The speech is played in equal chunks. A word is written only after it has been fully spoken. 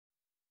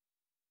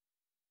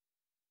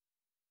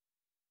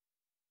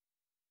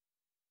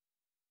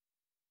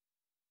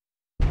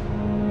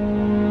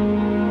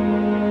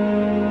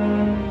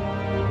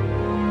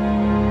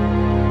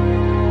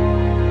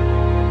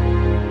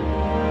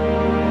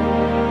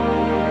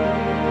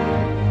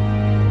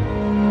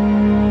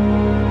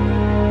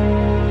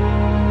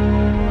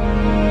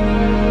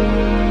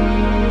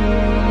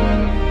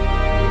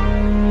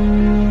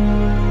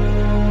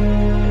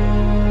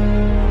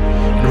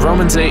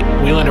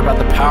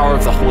the power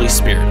of the Holy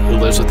Spirit who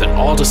lives within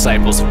all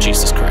disciples of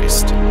Jesus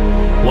Christ.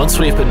 Once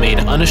we have been made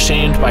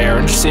unashamed by our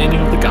understanding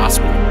of the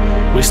gospel,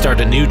 we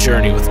start a new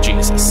journey with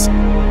Jesus.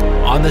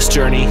 On this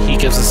journey, he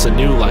gives us a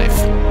new life,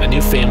 a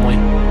new family,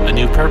 a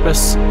new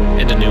purpose,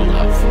 and a new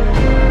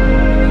love.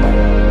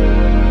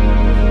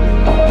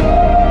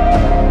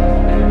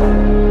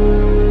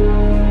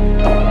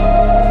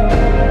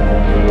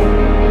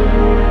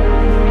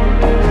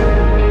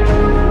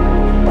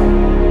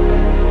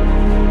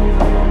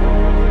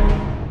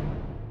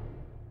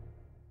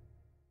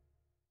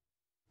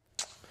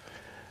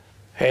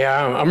 Hey,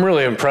 I'm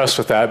really impressed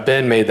with that.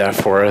 Ben made that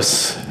for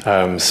us.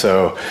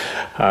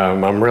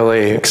 I'm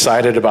really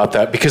excited about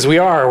that because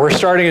we're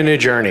starting a new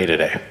journey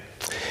today.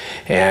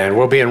 And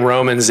we'll be in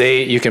Romans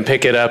 8. You can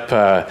pick it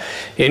up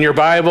in your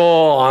Bible,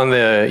 on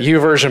the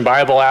YouVersion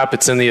Bible app.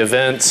 It's in the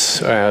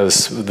events.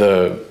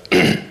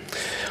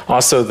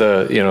 Also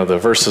the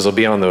verses will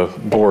be on the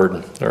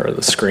board or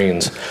the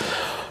screens.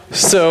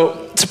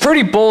 So it's a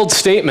pretty bold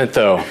statement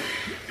though,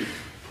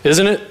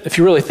 isn't it? If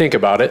you really think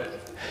about it.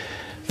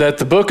 That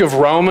the book of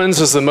Romans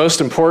is the most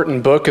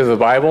important book of the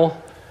Bible.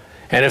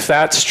 And if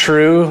that's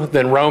true,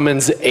 then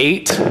Romans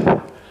 8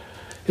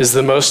 is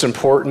the most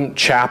important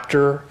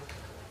chapter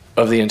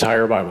of the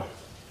entire Bible.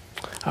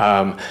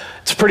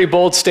 It's a pretty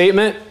bold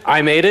statement.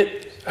 I made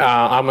it.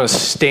 I'm going to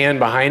stand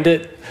behind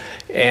it.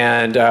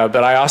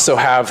 But I also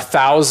have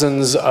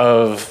thousands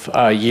of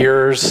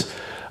years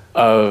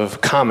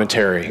of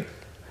commentary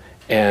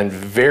and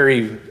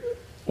very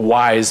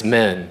wise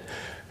men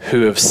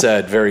who have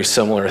said very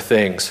similar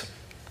things.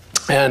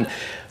 And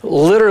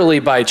literally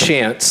by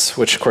chance,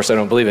 which of course I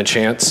don't believe in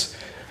chance,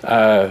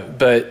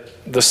 but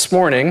this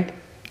morning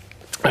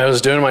I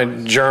was doing my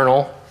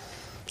journal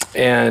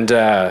and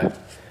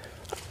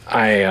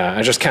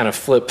I just kind of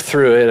flipped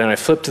through it and I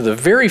flipped to the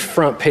very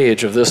front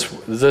page of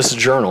this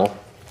journal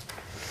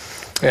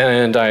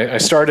and I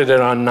started it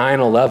on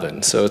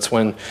 9/11, so it's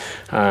when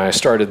I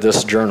started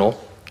this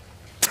journal.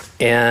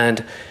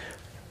 And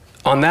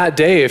on that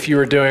day, if you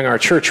were doing our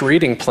church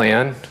reading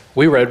plan,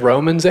 we read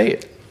Romans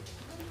 8.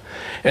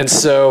 And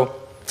so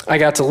I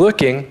got to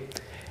looking,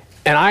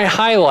 and I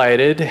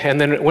highlighted,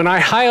 and then when I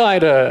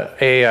highlight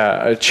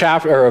a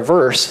chapter or a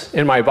verse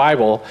in my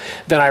Bible,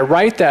 then I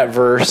write that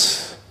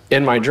verse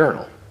in my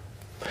journal.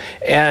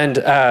 And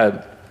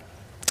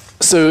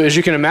so as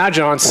you can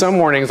imagine, on some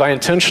mornings, I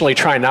intentionally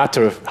try not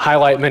to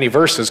highlight many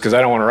verses because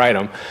I don't want to write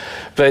them.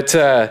 But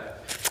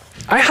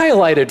I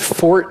highlighted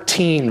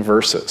 14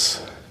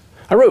 verses.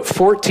 I wrote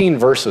 14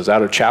 verses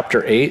out of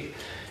chapter 8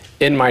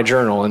 in my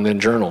journal and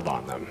then journaled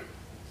on them.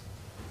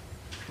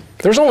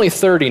 There's only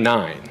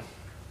 39.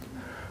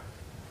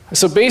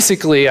 So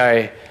basically,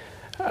 I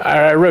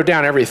wrote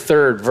down every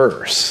third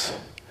verse.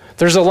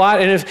 There's a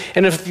lot,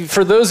 and if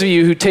for those of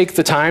you who take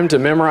the time to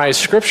memorize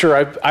Scripture,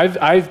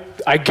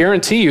 I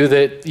guarantee you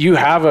that you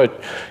have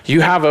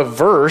a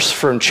verse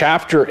from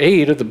chapter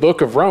 8 of the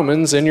book of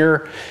Romans in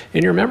your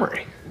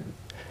memory.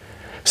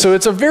 So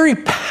it's a very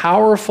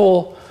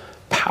powerful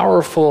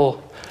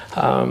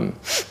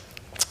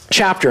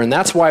chapter, and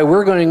that's why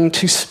we're going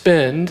to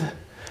spend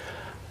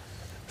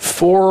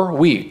 4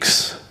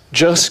 weeks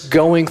just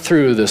going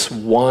through this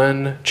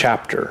one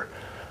chapter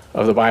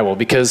of the Bible.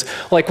 Because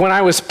like when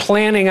I was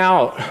planning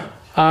out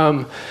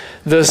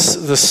the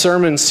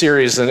sermon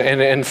series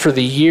and for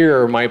the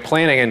year, my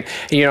planning, and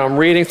I'm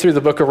reading through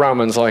the book of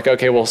Romans, like,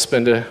 okay, we'll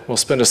spend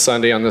a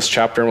Sunday on this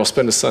chapter, and we'll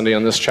spend a Sunday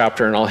on this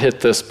chapter, and I'll hit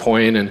this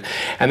point, and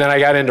then I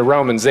got into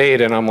Romans 8,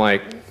 and I'm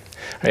like,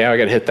 yeah, I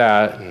got to hit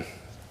that, and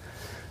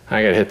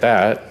I got to hit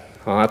that.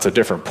 Well, that's a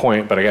different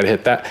point, but I got to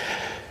hit that.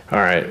 All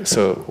right,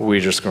 so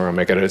we're just going to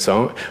make it its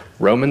own.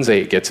 Romans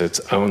 8 gets its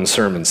own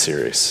sermon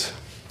series.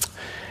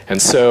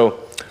 And so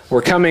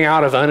we're coming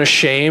out of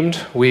Unashamed.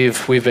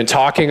 We've been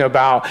talking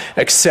about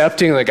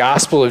accepting the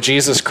gospel of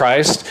Jesus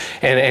Christ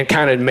and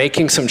kind of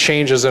making some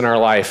changes in our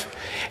life.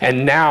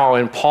 And now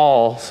in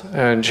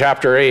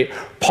chapter 8,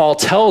 Paul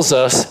tells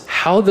us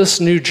how this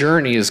new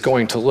journey is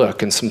going to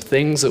look and some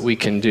things that we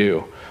can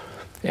do.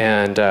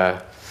 And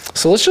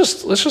so let's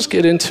just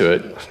get into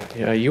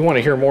it. You want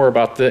to hear more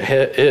about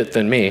it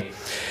than me.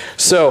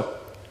 So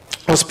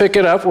let's pick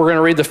it up. We're going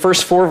to read the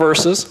first 4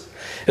 verses.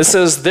 It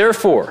says,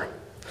 "Therefore,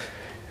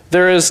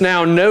 there is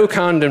now no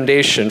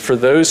condemnation for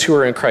those who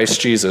are in Christ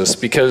Jesus,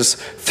 because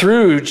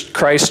through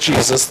Christ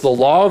Jesus, the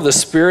law of the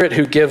Spirit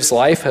who gives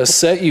life has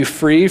set you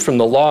free from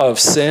the law of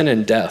sin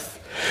and death.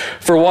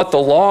 For what the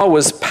law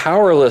was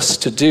powerless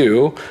to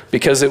do,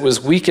 because it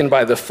was weakened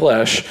by the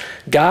flesh,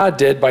 God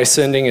did by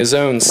sending his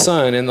own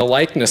Son in the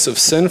likeness of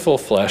sinful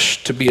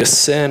flesh to be a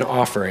sin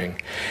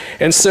offering.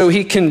 And so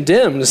he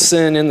condemned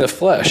sin in the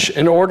flesh,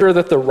 in order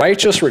that the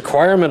righteous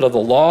requirement of the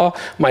law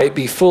might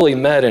be fully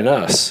met in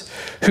us,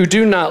 who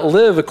do not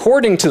live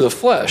according to the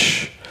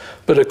flesh,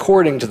 but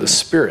according to the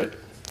Spirit."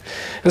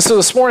 And so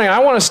this morning, I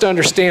want us to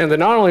understand that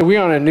not only are we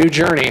on a new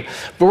journey,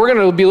 but we're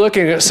going to be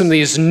looking at some of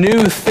these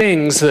new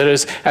things that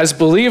as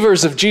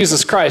believers of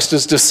Jesus Christ,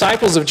 as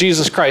disciples of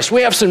Jesus Christ,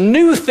 we have some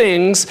new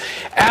things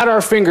at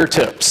our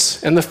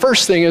fingertips. And the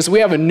first thing is we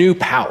have a new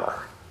power.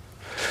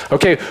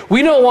 Okay,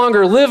 we no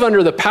longer live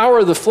under the power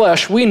of the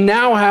flesh. We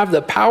now have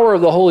the power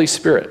of the Holy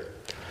Spirit.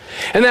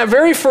 And that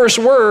very first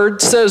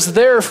word says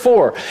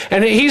therefore.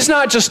 And he's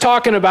not just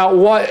talking about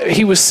what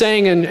he was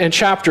saying in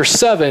chapter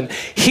 7.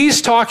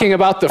 He's talking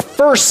about the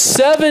first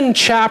 7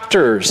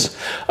 chapters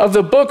of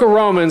the book of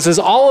Romans is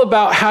all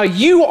about how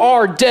you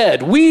are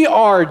dead. We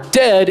are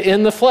dead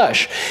in the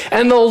flesh.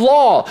 And the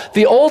law,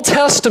 the Old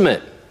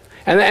Testament,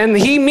 and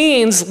he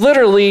means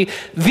literally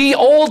the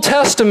Old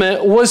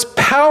Testament was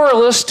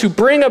powerless to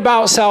bring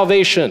about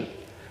salvation.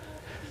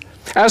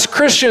 As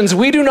Christians,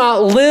 we do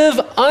not live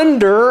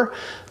under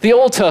the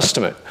Old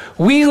Testament.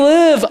 We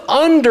live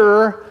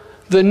under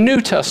the New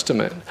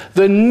Testament,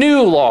 the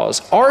new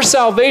laws. Our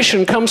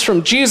salvation comes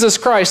from Jesus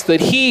Christ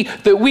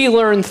that we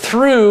learn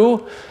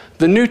through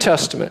the New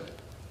Testament.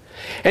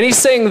 And he's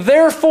saying,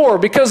 therefore,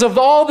 because of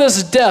all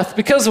this death,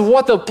 because of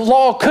what the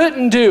law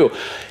couldn't do,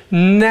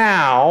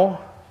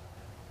 now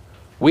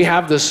we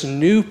have this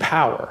new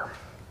power.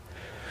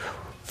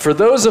 For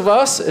those of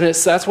us, and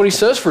that's what he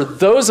says, for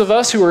those of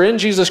us who are in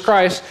Jesus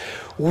Christ,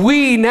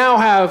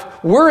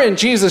 we're in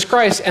Jesus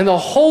Christ, and the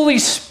Holy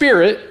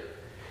Spirit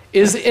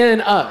is in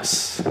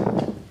us.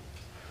 Let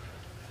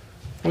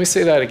me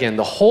say that again.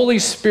 The Holy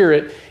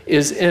Spirit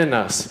is in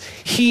us.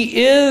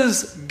 He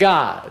is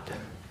God.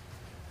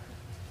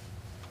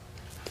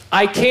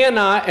 I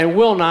cannot and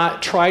will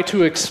not try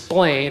to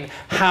explain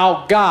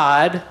how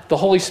God, the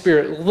Holy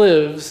Spirit,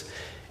 lives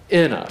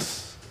in us.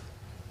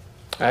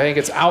 I think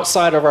it's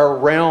outside of our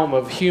realm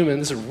of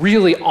humans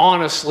really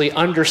honestly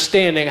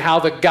understanding how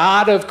the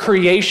God of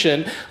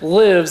creation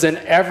lives in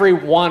every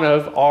one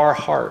of our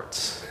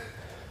hearts.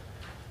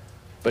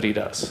 But he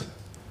does.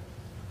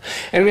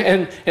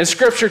 And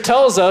Scripture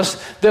tells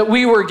us that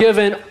we were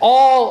given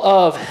all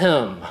of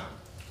him.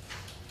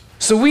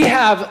 So we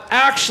have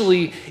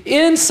actually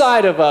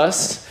inside of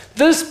us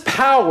this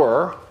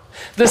power,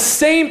 the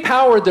same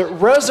power that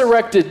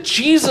resurrected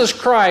Jesus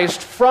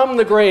Christ from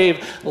the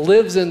grave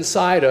lives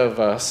inside of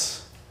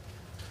us.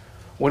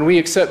 When we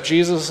accept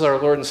Jesus as our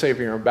Lord and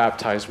Savior and are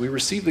baptized, we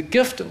receive the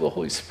gift of the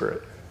Holy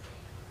Spirit.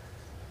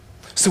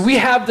 So we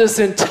have this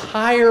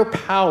entire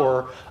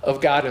power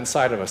of God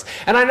inside of us.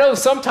 And I know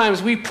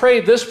sometimes we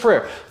pray this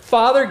prayer,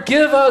 Father,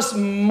 give us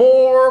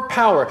more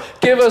power.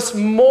 Give us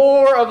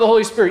more of the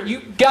Holy Spirit. You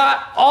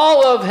got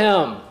all of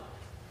him.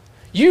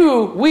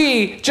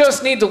 We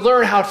just need to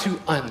learn how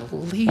to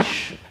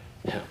unleash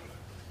him.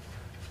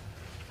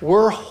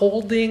 We're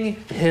holding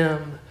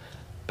him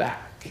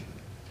back.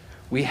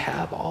 We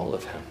have all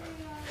of him.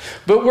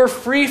 But we're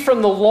free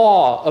from the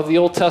law of the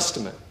Old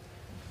Testament.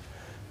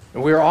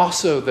 And we're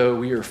also, though,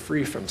 we are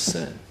free from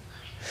sin.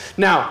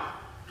 Now,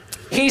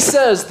 he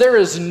says there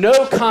is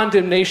no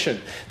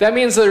condemnation. That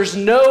means there's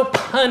no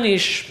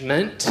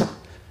punishment.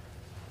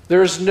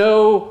 There's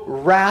no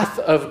wrath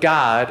of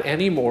God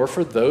anymore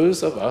for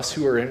those of us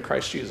who are in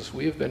Christ Jesus.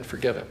 We have been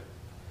forgiven.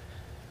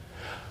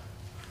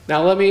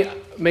 Now, let me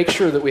make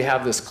sure that we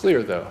have this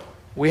clear, though.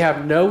 We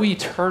have no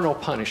eternal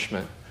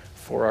punishment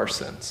for our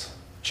sins.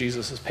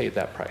 Jesus has paid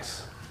that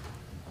price.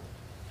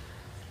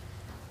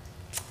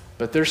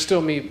 But there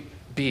still may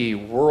be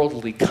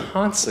worldly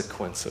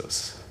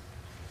consequences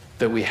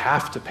that we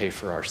have to pay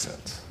for our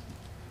sins.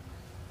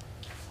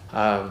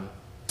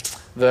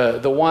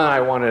 The one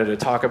I wanted to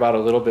talk about a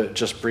little bit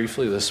just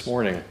briefly this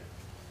morning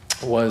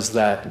was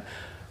that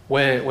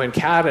when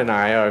Kat and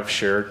I've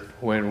shared,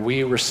 when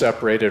we were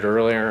separated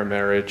early in our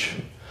marriage,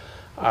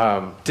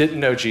 didn't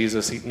know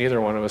Jesus,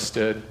 neither one of us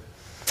did.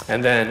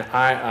 And then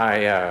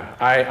I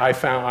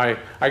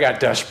got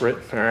desperate,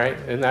 all right?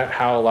 Isn't that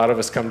how a lot of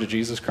us come to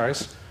Jesus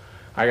Christ?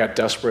 I got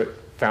desperate,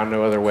 found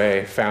no other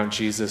way, found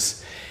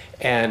Jesus.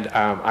 And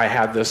I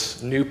had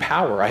this new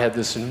power. I had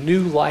this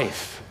new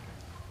life.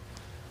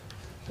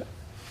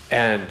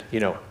 And,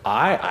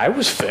 I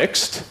was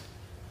fixed.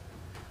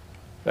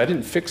 That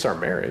didn't fix our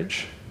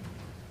marriage.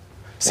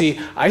 See,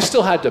 I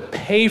still had to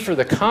pay for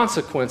the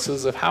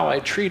consequences of how I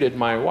treated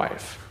my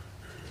wife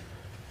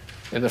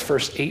in the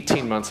first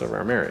 18 months of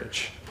our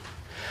marriage.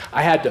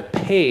 I had to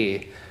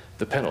pay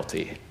the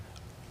penalty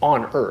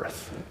on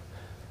earth.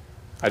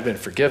 I'd been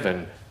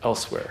forgiven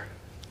elsewhere.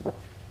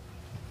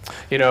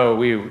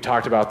 We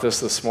talked about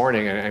this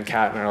morning, and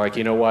Kat and I are like,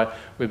 you know what?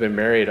 We've been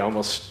married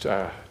almost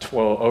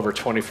over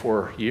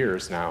 24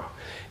 years now.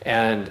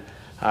 And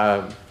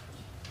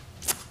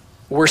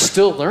we're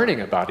still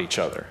learning about each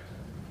other.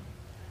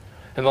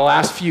 In the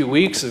last few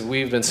weeks,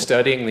 we've been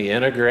studying the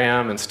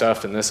Enneagram and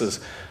stuff, and this is,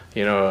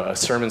 a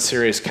sermon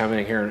series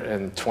coming here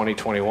in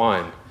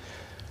 2021.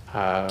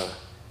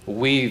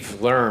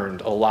 We've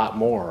learned a lot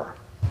more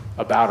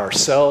about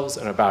ourselves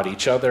and about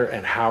each other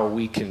and how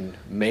we can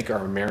make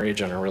our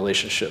marriage and our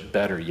relationship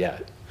better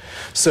yet.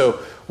 So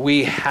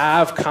we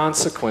have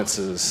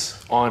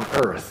consequences on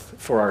earth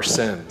for our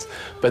sins,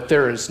 but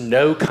there is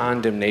no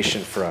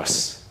condemnation for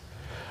us.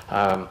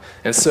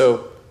 And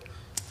so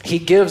he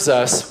gives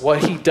us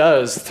what he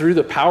does through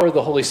the power of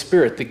the Holy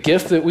Spirit. The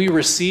gift that we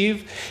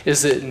receive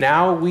is that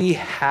now we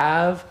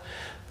have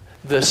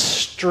the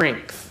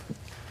strength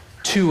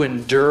to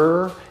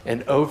endure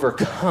and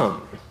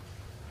overcome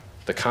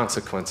the the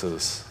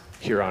consequences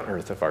here on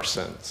earth of our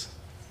sins.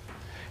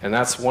 And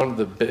that's one of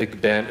the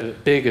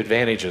big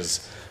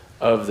advantages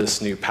of this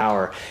new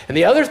power. And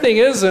the other thing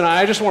is, and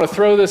I just want to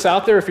throw this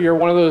out there if you're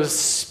one of those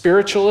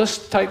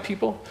spiritualist type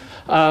people,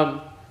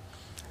 no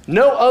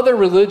other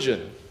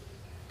religion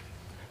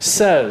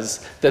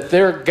says that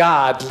their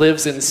God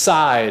lives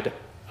inside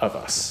of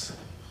us.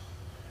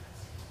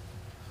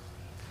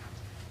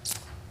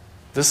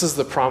 This is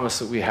the promise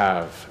that we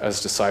have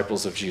as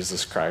disciples of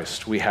Jesus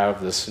Christ. We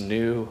have this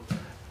new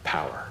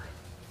power.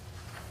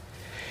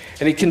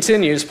 And he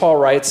continues, Paul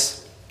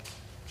writes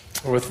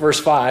with verse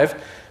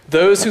 5,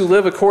 those who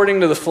live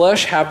according to the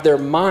flesh have their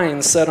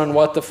mind set on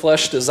what the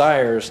flesh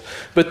desires,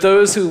 but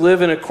those who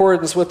live in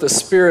accordance with the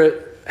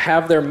Spirit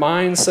have their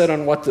mind set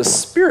on what the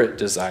Spirit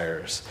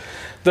desires.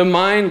 The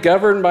mind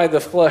governed by the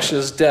flesh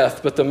is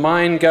death, but the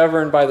mind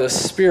governed by the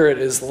Spirit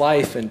is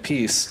life and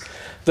peace.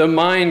 The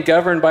mind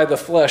governed by the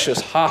flesh is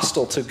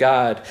hostile to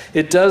God.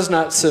 It does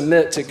not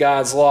submit to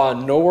God's law,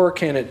 nor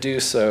can it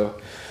do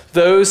so.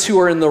 Those who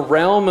are in the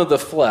realm of the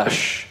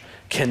flesh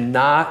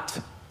cannot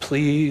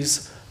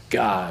please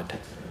God.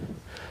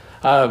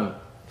 That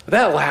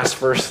last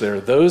verse there,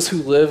 those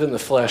who live in the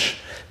flesh,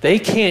 they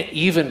can't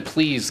even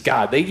please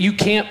God. You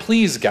can't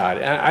please God.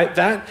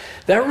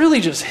 That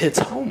really just hits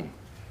home,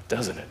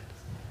 doesn't it?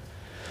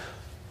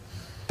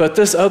 But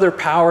this other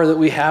power that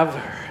we have,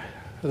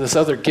 this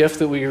other gift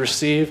that we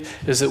receive,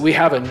 is that we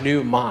have a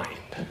new mind.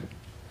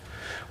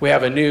 We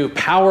have a new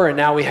power, and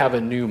now we have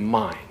a new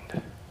mind.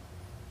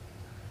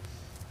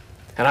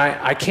 And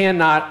I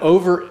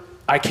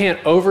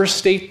can't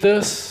overstate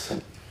this.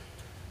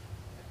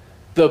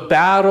 The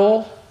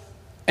battle,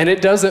 and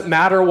it doesn't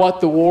matter what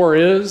the war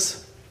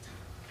is,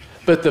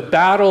 but the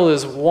battle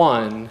is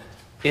won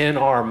in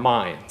our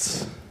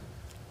minds.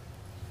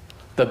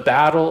 The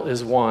battle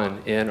is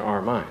won in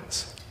our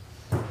minds.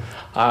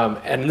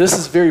 And this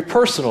is very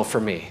personal for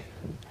me.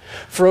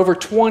 For over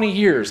 20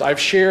 years, I've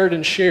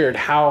shared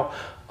how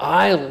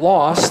I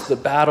lost the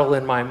battle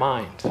in my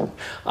mind.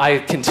 I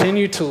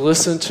continued to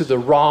listen to the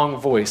wrong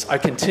voice. I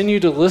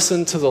continued to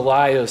listen to the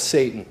lie of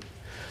Satan.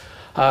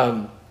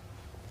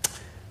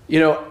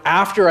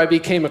 After I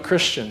became a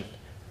Christian,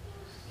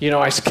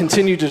 I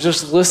continued to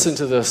just listen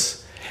to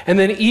this. And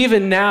then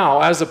even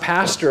now, as a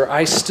pastor,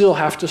 I still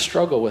have to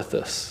struggle with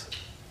this.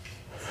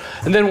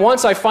 And then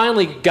once I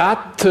finally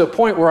got to a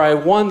point where I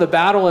won the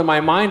battle in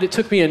my mind, it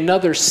took me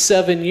another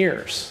 7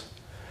 years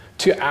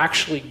to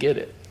actually get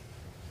it,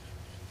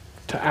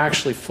 to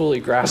actually fully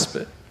grasp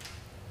it.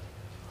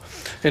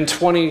 In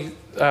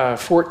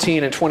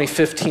 2014 and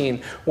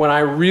 2015, when I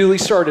really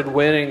started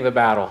winning the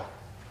battle,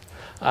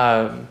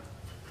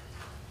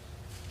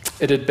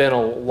 it had been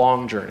a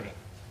long journey.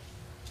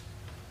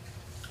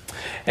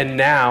 And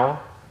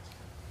now,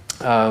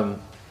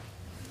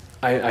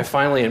 I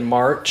finally, in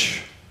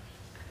March,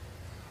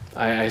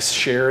 I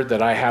shared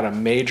that I had a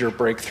major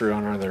breakthrough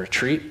on the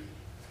retreat,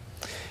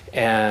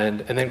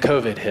 and then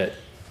COVID hit.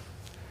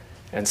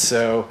 And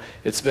so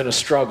it's been a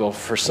struggle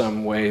for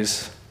some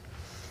ways.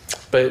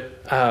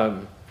 But I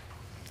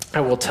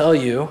will tell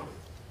you,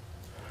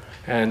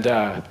 and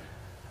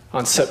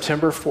on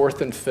September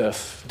 4th and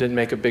 5th, didn't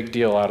make a big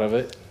deal out of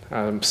it.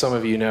 Some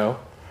of you know.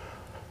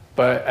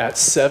 But at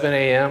 7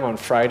 a.m. on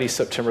Friday,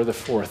 September the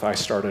 4th, I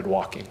started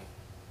walking.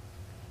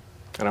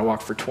 And I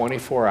walked for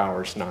 24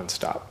 hours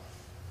nonstop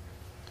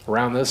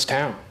around this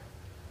town.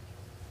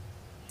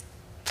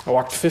 I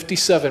walked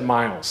 57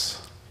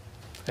 miles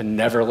and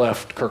never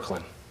left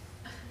Kirklin.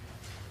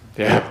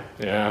 Yeah.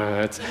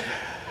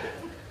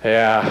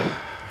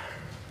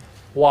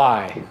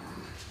 Why?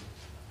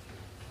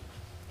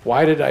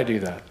 Why did I do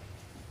that?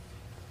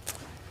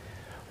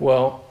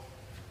 Well,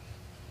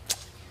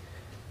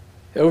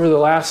 over the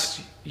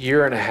last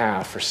year and a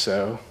half or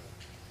so,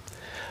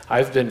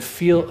 I've been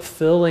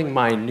filling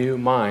my new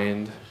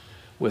mind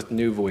with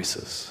new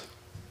voices.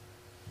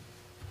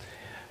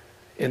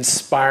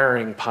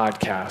 Inspiring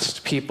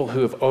podcasts, people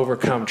who have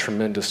overcome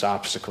tremendous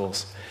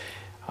obstacles.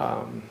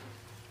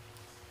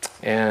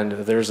 And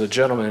there's a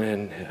gentleman,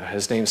 and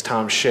his name's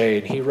Tom Shea,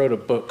 and he wrote a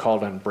book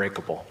called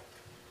Unbreakable.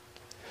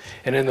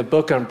 And in the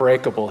book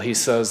Unbreakable, he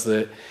says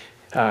that,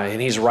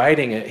 and he's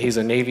writing it, he's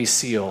a Navy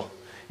SEAL.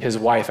 His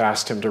wife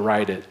asked him to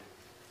write it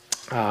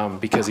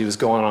because he was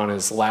going on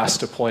his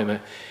last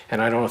deployment.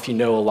 And I don't know if you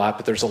know a lot,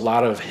 but there's a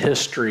lot of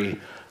history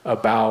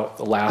about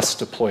the last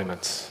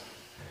deployments.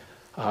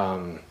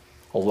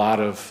 A lot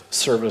of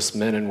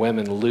servicemen and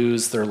women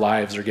lose their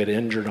lives or get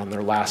injured on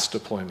their last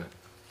deployment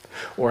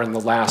or in the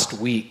last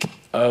week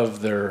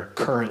of their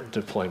current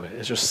deployment.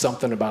 It's just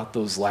something about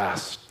those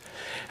last.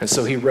 And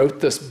so he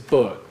wrote this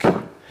book,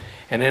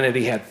 and in it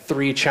he had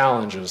 3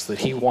 challenges that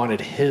he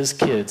wanted his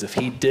kids, if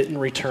he didn't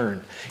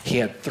return, he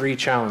had 3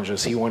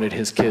 challenges he wanted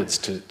his kids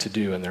to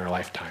do in their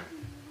lifetime.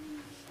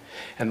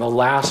 And the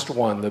last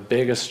one, the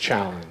biggest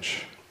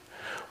challenge,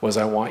 was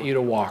I want you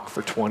to walk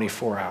for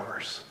 24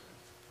 hours.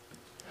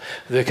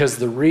 Because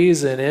the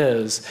reason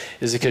is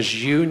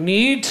because you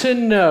need to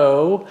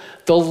know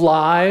the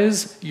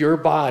lies your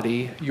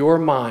body, your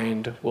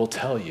mind will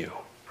tell you.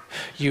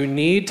 You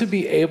need to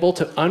be able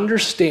to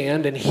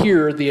understand and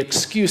hear the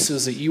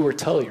excuses that you will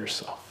tell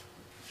yourself.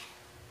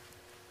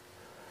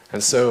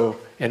 And so,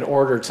 in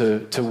order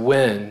to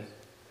win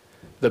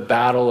the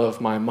battle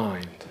of my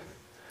mind,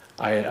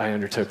 I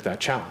undertook that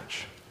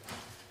challenge.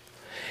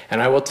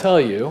 And I will tell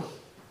you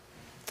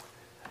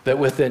that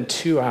within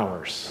 2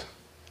 hours,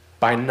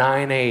 by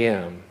 9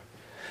 a.m.,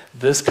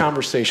 this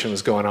conversation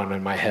was going on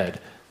in my head.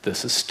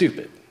 This is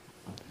stupid.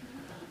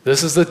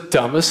 This is the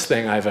dumbest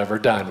thing I've ever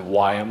done.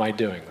 Why am I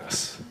doing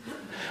this?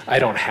 I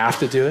don't have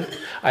to do it.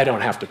 I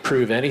don't have to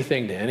prove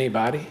anything to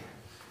anybody.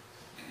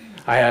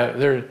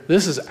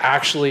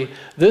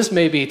 This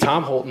may be,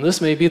 Tom Holton,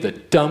 this may be the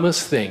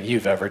dumbest thing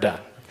you've ever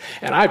done.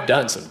 And I've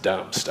done some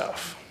dumb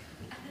stuff.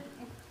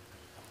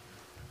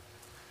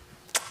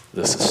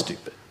 This is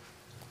stupid.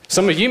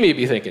 Some of you may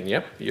be thinking,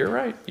 yep, you're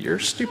right, you're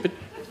stupid.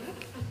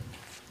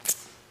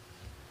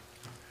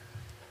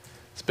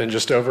 It's been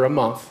just over a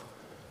month.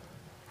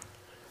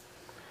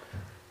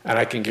 And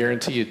I can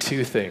guarantee you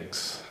 2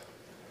 things.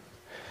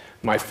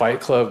 My Fight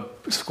Club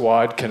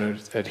squad can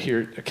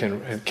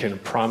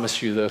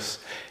promise you this,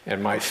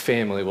 and my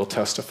family will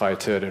testify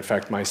to it. In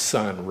fact, my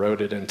son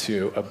wrote it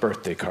into a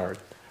birthday card.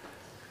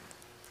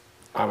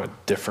 I'm a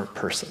different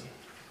person.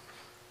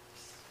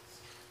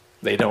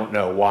 They don't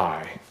know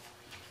why,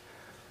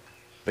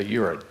 but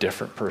you are a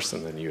different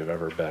person than you have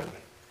ever been.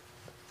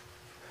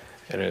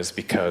 And it is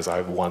because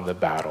I've won the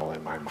battle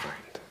in my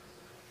mind.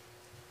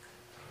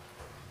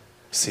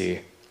 See,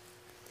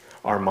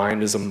 our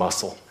mind is a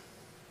muscle,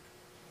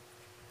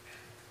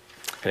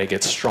 and it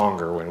gets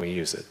stronger when we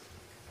use it.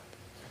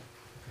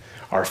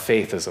 Our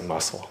faith is a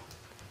muscle,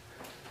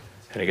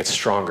 and it gets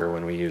stronger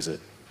when we use it.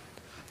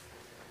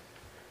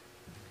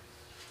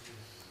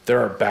 There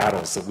are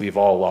battles that we've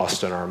all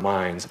lost in our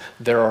minds.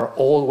 There are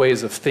old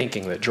ways of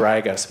thinking that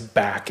drag us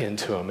back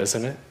into them,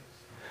 isn't it?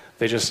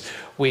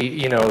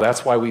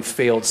 That's why we've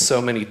failed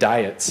so many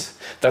diets.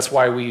 That's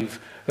why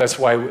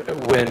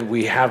when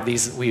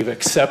we've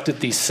accepted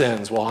these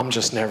sins, well, I'm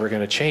just never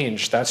going to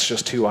change. That's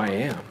just who I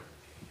am.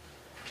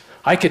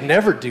 I could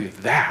never do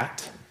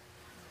that,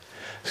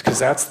 because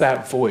that's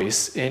that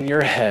voice in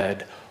your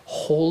head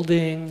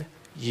holding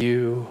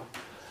you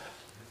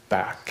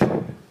back.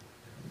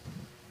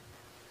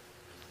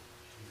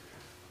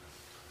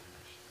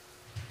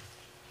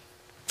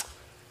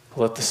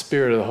 Let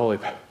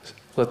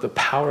the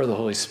power of the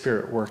Holy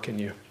Spirit work in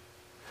you.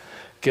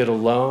 Get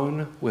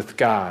alone with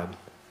God.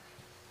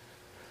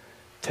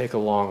 Take a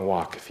long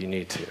walk if you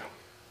need to.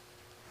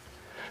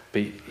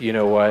 But you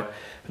know what?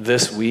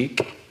 This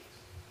week,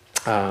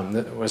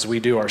 as we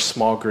do our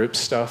small group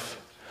stuff,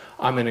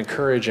 I'm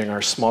encouraging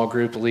our small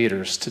group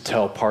leaders to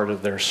tell part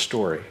of their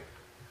story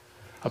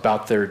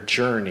about their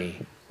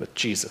journey with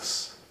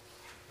Jesus.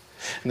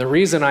 And the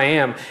reason I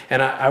am,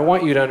 and I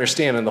want you to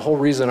understand, and the whole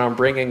reason I'm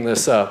bringing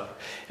this up,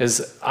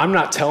 is I'm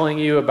not telling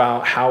you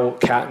about how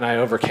Kat and I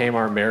overcame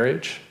our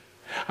marriage.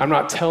 I'm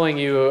not telling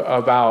you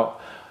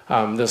about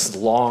this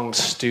long,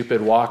 stupid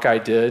walk I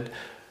did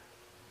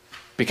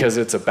because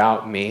it's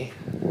about me.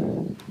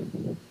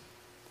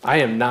 I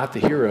am not the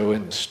hero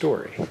in the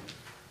story.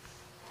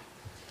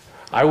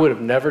 I would have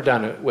never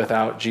done it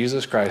without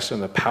Jesus Christ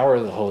and the power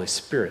of the Holy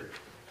Spirit.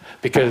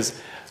 Because,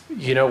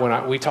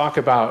 when we talk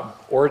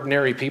about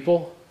ordinary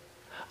people,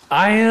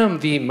 I am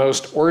the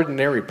most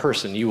ordinary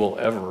person you will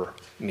ever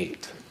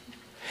meet.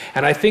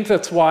 And I think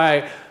that's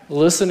why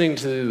listening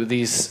to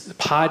these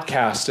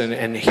podcasts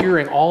and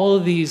hearing all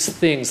of these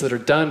things that are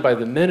done by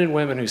the men and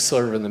women who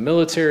serve in the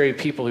military,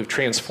 people who've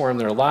transformed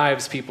their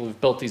lives, people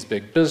who've built these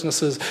big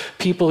businesses,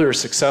 people who are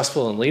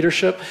successful in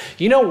leadership,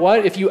 you know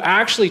what? If you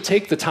actually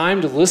take the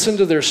time to listen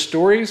to their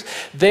stories,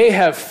 they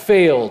have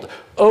failed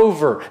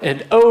over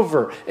and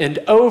over and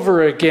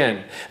over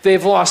again.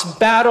 They've lost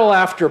battle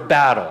after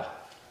battle.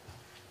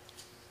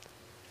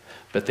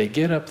 But they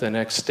get up the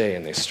next day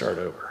and they start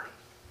over.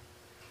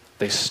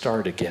 They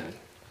start again.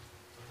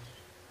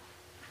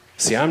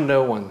 See, I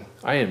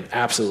am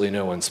absolutely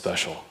no one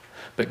special,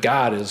 but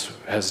God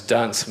has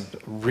done some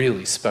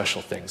really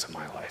special things in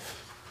my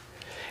life.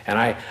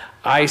 And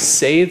I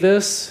say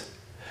this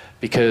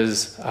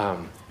because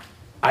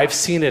I've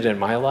seen it in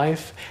my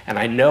life, and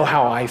I know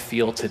how I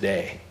feel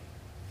today.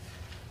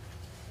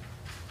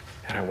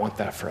 And I want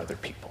that for other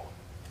people.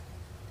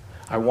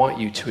 I want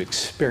you to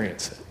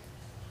experience it.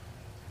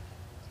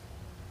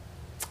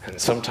 And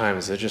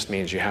sometimes it just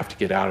means you have to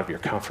get out of your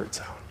comfort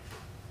zone.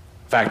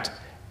 In fact,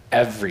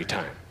 every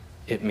time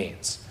it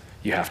means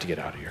you have to get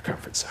out of your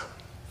comfort zone.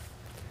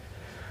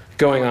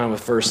 Going on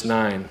with verse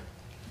 9,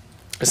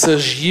 it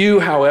says, "You,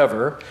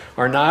 however,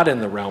 are not in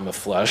the realm of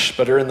flesh,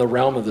 but are in the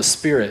realm of the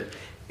Spirit,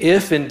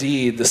 if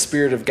indeed the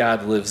Spirit of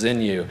God lives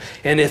in you.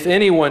 And if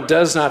anyone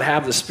does not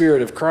have the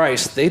Spirit of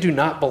Christ, they do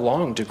not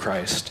belong to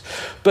Christ.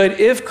 But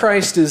if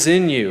Christ is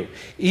in you,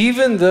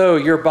 even though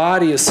your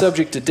body is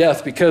subject to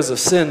death because of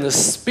sin, the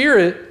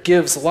Spirit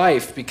gives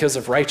life because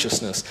of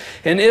righteousness.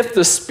 And if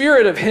the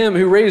Spirit of him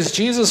who raised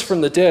Jesus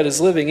from the dead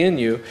is living in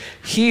you,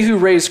 he who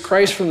raised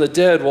Christ from the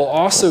dead will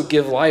also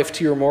give life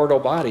to your mortal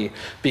body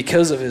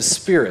because of his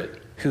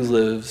Spirit who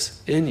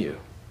lives in you.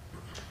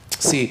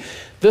 See,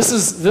 this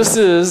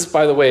is,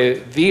 by the way,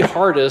 the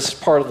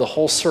hardest part of the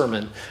whole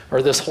sermon,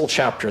 or this whole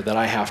chapter, that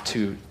I have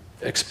to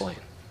explain.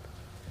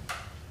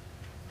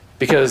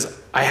 Because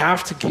I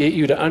have to get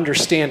you to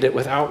understand it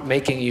without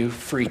making you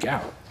freak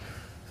out.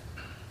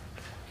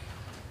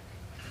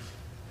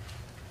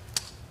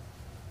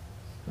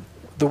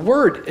 The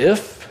word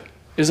if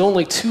is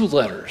only 2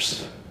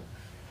 letters.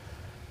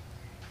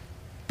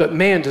 But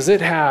man, does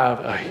it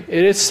have,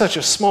 it is such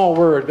a small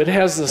word, but it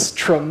has this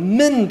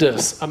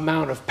tremendous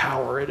amount of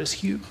power. It is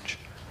huge.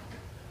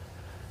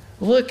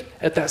 Look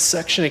at that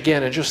section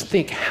again and just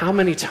think how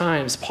many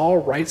times Paul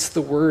writes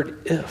the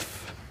word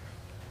if.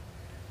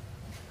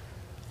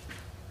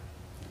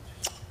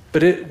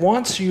 But it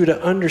wants you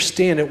to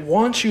understand, it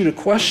wants you to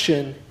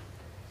question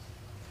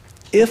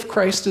if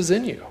Christ is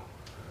in you.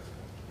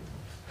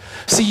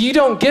 See, you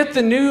don't get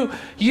the new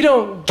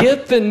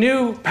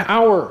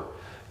power.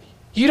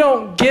 You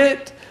don't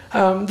get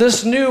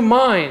this new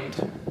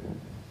mind.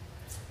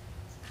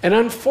 And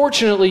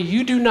unfortunately,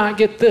 you do not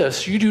get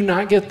this. You do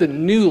not get the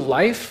new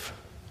life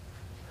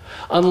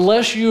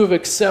unless you have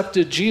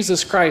accepted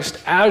Jesus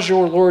Christ as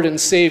your Lord and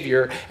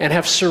Savior and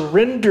have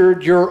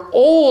surrendered your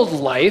old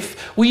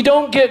life. We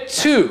don't get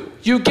 2.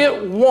 You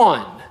get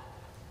 1.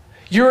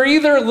 You're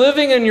either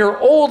living in your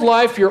old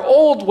life, your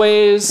old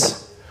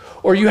ways,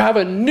 or you have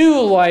a new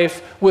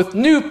life with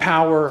new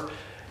power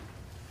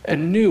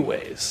and new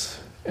ways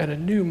and a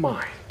new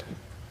mind.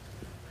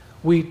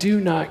 We do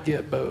not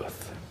get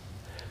both.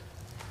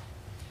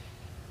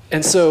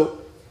 And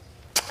so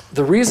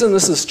the reason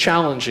this is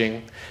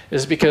challenging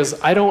is because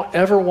I don't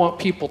ever want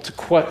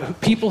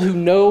people who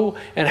know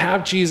and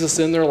have Jesus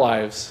in their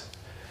lives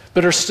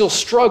but are still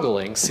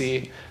struggling,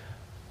 see,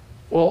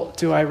 well,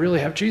 do I really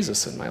have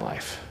Jesus in my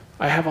life?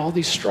 I have all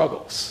these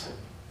struggles.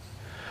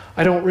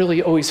 I don't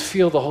really always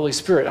feel the Holy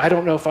Spirit. I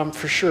don't know if I'm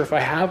for sure if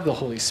I have the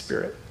Holy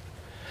Spirit.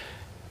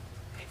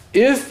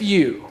 If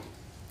you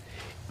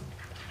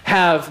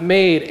have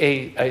made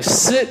a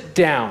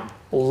sit-down,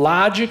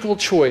 logical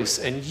choice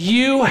and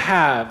you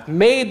have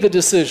made the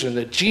decision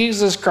that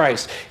Jesus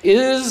Christ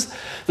is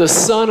the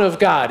Son of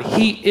God,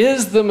 He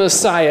is the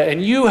Messiah,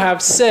 and you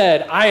have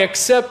said, I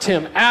accept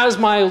Him as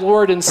my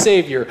Lord and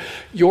Savior,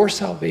 your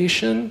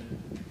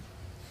salvation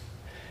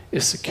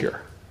is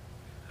secure.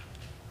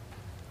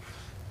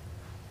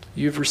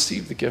 You've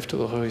received the gift of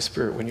the Holy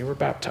Spirit when you were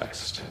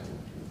baptized.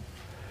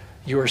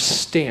 You are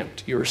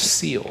stamped, you are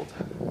sealed.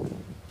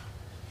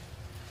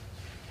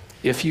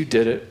 If you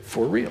did it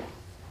for real.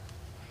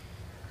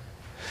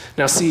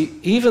 Now see,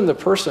 even the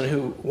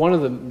person one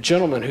of the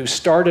gentlemen who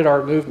started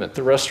our movement,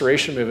 the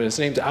Restoration Movement, his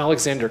name's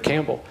Alexander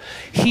Campbell,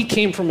 he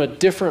came from a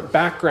different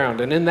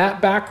background, and in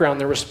that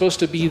background there was supposed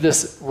to be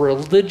this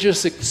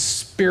religious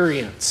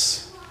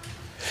experience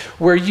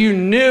where you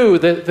knew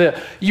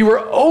that you were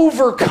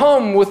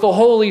overcome with the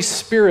Holy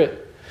Spirit.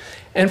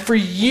 And for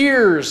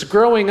years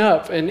growing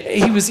up, and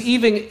he was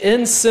even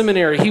in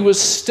seminary, he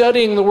was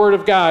studying the Word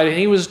of God, and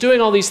he was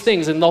doing all these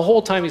things, and the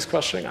whole time he's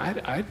questioning,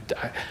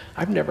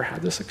 I've never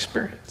had this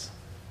experience.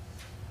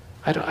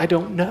 I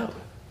don't know.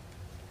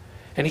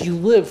 And he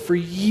lived for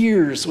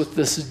years with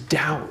this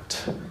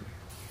doubt.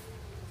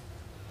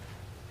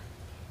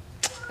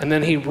 And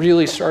then he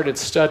really started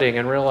studying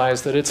and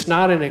realized that it's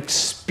not an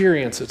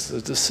experience, it's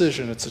a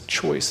decision, it's a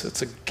choice,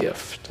 it's a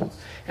gift.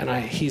 And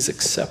he's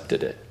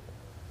accepted it.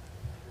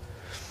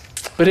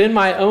 But in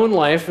my own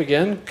life,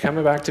 again,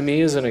 coming back to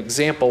me as an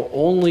example,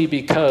 only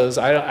because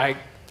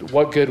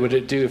what good would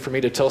it do for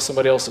me to tell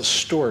somebody else's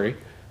story?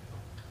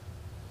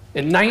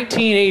 In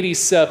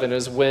 1987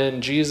 is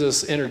when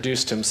Jesus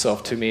introduced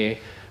himself to me.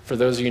 For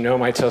those of you who know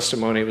my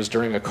testimony, it was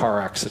during a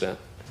car accident.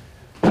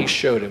 He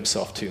showed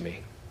himself to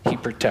me. He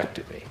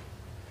protected me.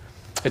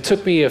 It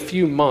took me a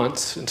few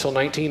months until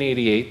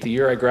 1988, the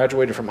year I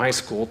graduated from high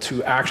school,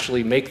 to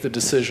actually make the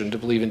decision to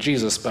believe in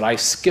Jesus, but I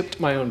skipped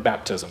my own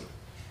baptism.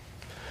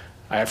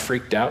 I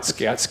freaked out,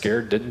 got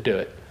scared, didn't do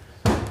it.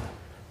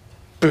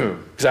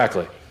 Boom,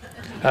 exactly.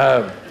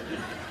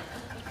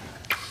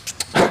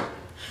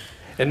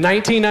 In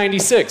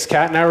 1996,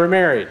 Kat and I were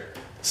married,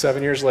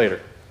 7 years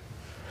later.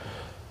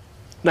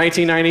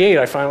 1998,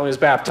 I finally was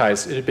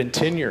baptized. It had been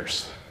 10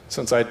 years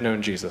since I'd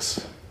known Jesus.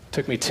 It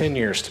took me 10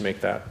 years to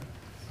make that.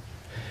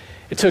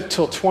 It took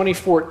till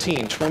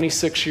 2014,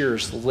 26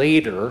 years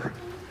later,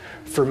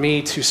 for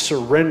me to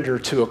surrender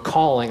to a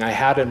calling I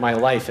had in my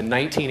life in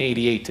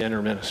 1988 to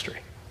enter ministry.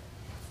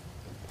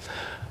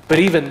 But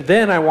even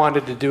then, I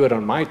wanted to do it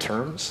on my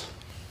terms.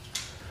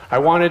 I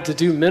wanted to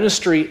do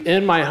ministry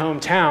in my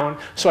hometown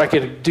so I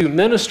could do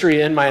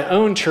ministry in my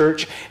own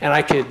church, and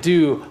I could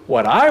do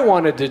what I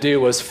wanted to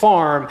do was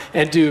farm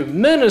and do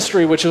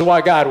ministry, which is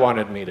what God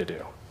wanted me to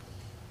do.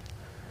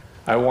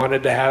 I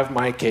wanted to have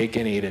my cake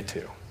and eat it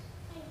too.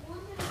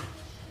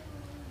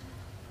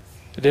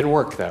 It didn't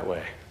work that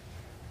way.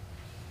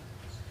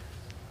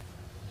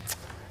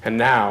 And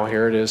now,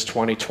 here it is,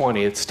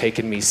 2020. It's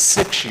taken me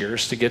 6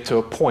 years to get to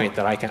a point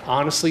that I can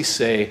honestly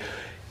say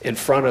in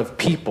front of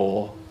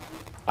people,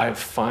 I have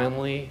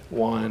finally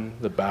won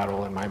the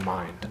battle in my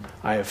mind.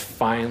 I have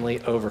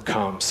finally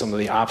overcome some of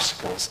the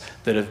obstacles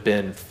that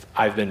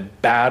I've been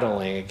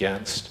battling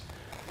against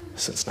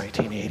since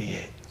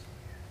 1988.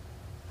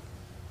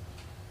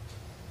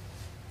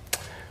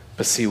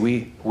 But see,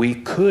 we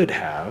could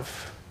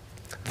have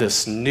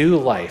this new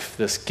life,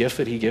 this gift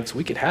that he gives,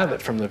 we could have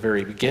it from the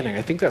very beginning.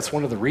 I think that's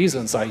one of the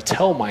reasons I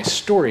tell my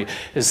story,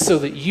 is so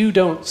that you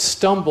don't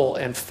stumble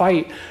and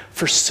fight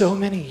for so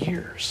many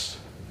years.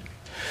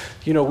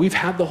 You know, we've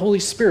had the Holy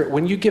Spirit.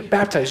 When you get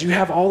baptized, you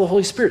have all the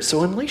Holy Spirit.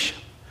 So unleash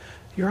him.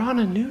 You're on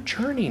a new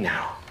journey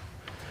now.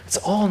 It's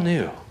all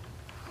new.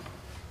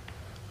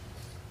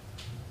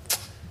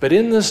 But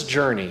in this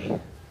journey,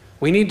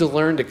 we need to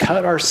learn to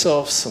cut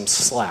ourselves some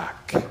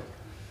slack.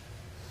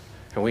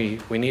 And we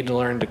need to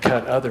learn to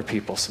cut other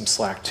people some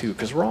slack too,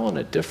 because we're all on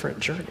a different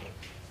journey.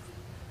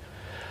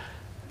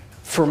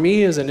 For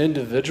me as an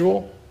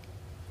individual,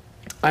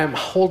 I am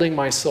holding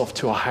myself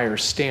to a higher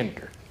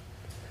standard.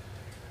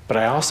 But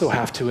I also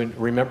have to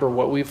remember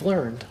what we've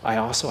learned. I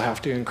also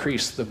have to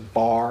increase the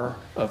bar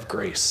of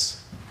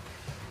grace.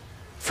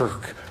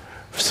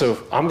 So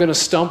I'm going to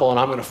stumble and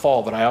I'm going to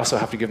fall, but I also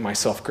have to give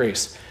myself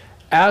grace.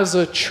 As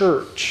a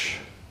church,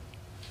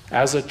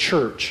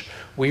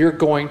 we are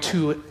going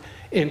to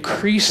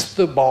increase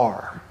the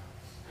bar.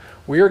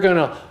 We're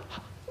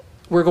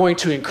going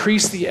to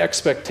increase the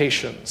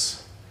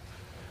expectations.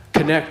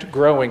 Connect,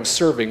 growing,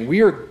 serving.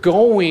 We are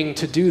going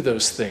to do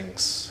those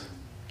things.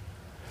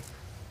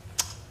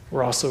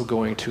 We're also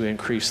going to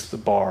increase the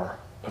bar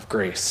of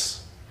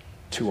grace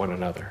to one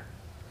another.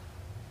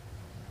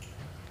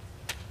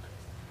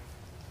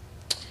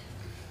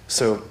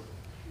 So,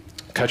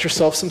 cut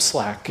yourself some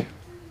slack,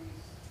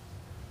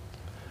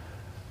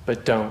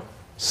 but don't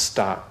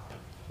stop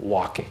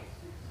walking.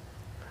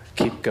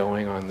 Keep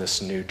going on this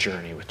new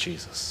journey with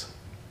Jesus.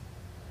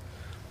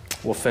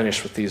 We'll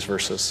finish with these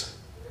verses.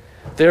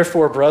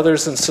 Therefore,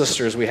 brothers and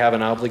sisters, we have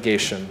an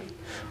obligation,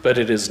 but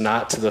it is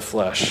not to the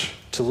flesh,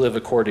 to live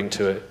according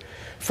to it.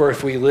 For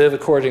if we live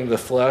according to the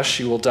flesh,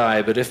 you will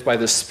die. But if by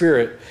the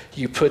Spirit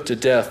you put to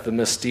death the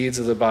misdeeds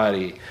of the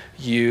body,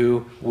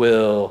 you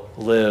will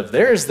live.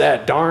 There's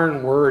that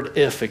darn word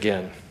if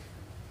again.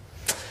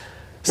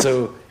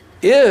 So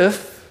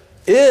if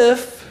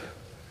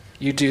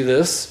you do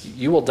this,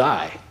 you will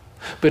die.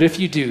 But if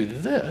you do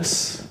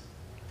this,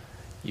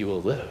 you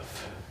will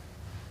live.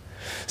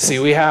 See,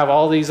 we have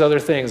all these other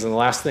things, and the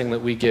last thing that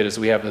we get is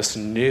we have this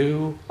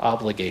new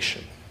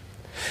obligation.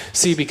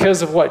 See,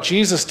 because of what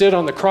Jesus did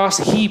on the cross,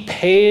 he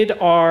paid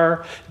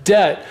our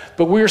debt,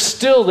 but we're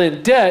still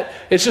in debt.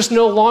 It's just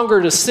no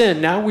longer to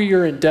sin. Now we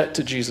are in debt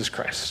to Jesus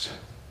Christ.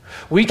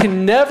 We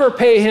can never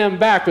pay him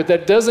back, but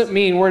that doesn't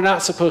mean we're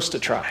not supposed to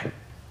try.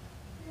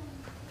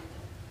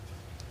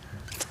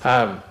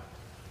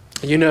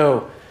 You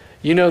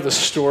know the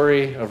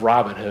story of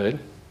Robin Hood.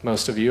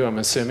 Most of you, I'm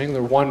assuming.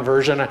 The one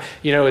version,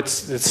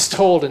 it's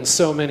told in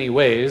so many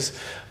ways.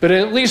 But in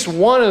at least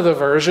one of the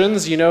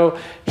versions,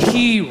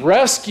 he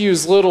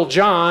rescues Little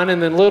John,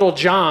 and then Little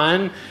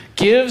John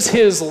gives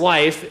his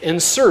life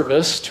in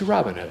service to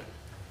Robin Hood.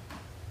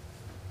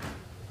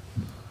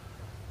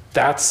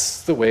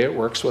 That's the way it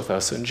works with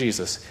us in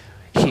Jesus.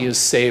 He has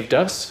saved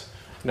us.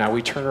 Now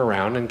we turn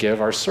around and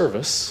give our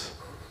service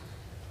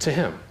to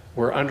him.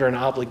 We're under an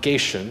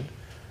obligation,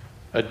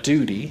 a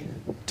duty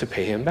to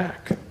pay him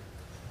back.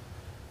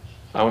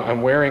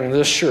 I'm wearing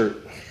this shirt,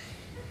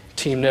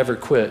 Team Never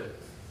Quit.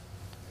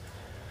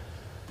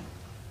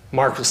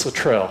 Marcus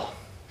Luttrell,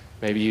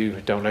 maybe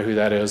you don't know who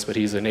that is, but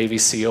he's a Navy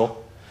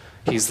SEAL.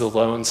 He's the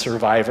lone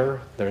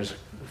survivor. There's a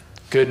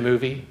good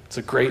movie. It's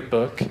a great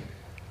book.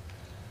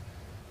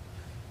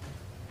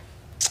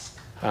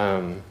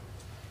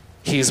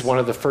 He's one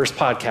of the first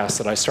podcasts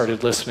that I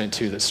started listening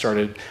to that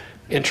started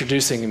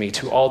introducing me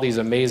to all these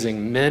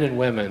amazing men and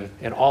women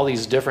in all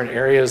these different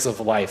areas of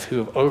life who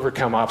have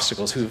overcome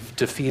obstacles, who've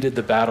defeated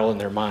the battle in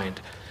their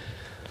mind.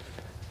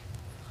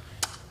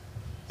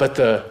 But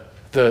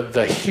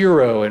the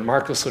hero in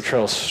Marcus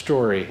Luttrell's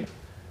story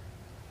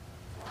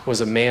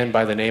was a man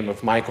by the name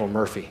of Michael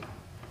Murphy.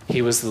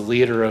 He was the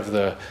leader of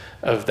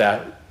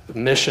that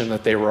mission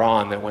that they were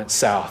on that went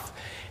south.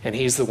 And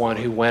he's the one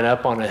who went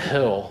up on a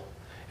hill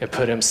and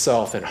put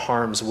himself in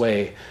harm's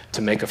way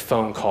to make a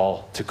phone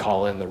call to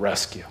call in the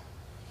rescue.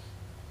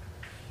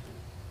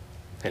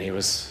 And he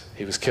was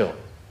killed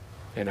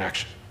in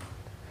action.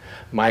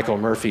 Michael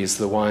Murphy is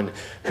the one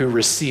who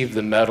received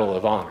the Medal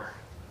of Honor.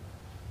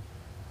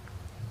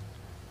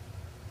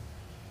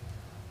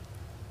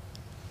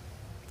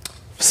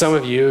 Some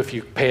of you, if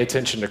you pay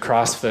attention to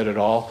CrossFit at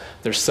all,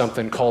 there's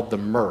something called the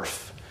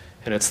Murph.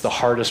 And it's the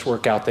hardest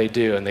workout they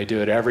do, and they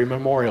do it every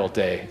Memorial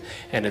Day.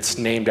 And it's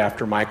named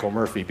after Michael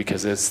Murphy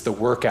because it's the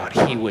workout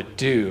he would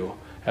do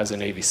as a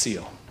Navy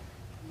SEAL.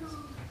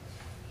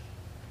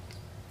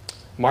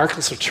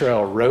 Marcus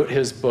Luttrell wrote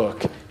his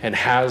book and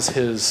has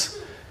his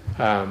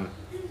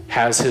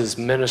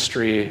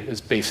ministry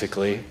is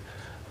basically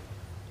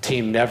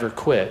Team Never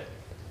Quit,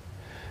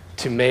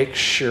 to make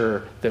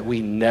sure that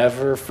we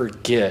never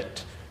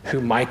forget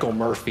who Michael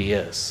Murphy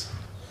is.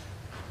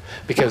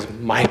 because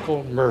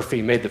Michael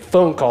Murphy made the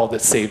phone call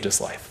that saved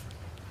his life.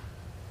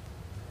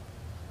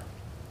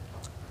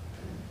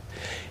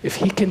 If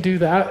he can do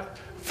that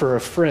for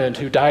a friend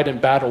who died in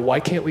battle, why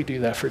can't we do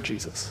that for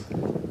Jesus?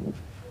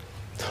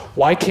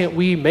 Why can't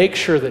we make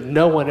sure that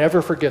no one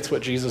ever forgets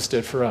what Jesus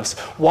did for us?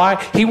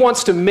 Why? He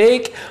wants to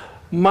make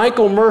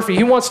Michael Murphy,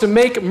 he wants to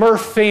make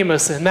Murph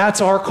famous, and that's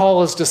our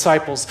call as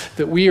disciples,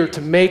 that we are to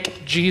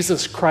make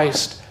Jesus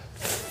Christ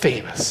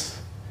famous.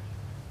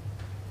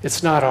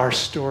 It's not our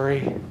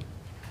story.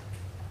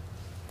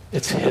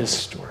 It's his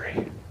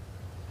story.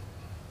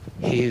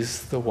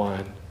 He's the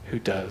one who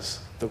does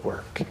the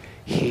work.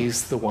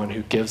 He's the one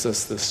who gives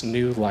us this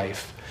new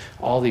life,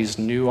 all these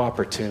new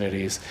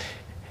opportunities,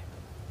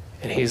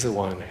 and he's the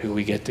one who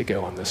we get to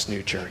go on this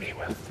new journey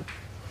with.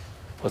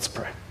 Let's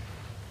pray.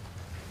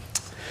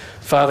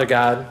 Father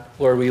God,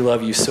 Lord, we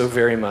love you so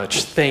very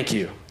much. Thank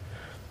you.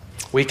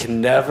 We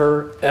can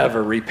never,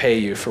 ever repay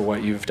you for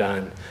what you've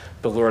done.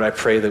 But Lord, I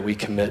pray that we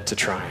commit to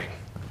trying.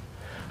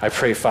 I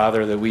pray,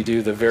 Father, that we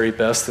do the very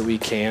best that we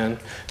can,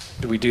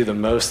 that we do the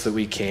most that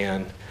we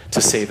can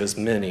to save as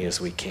many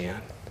as we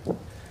can.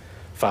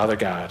 Father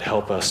God,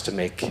 help us to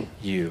make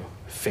you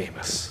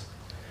famous.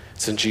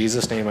 It's in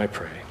Jesus' name I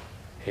pray.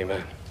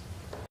 Amen.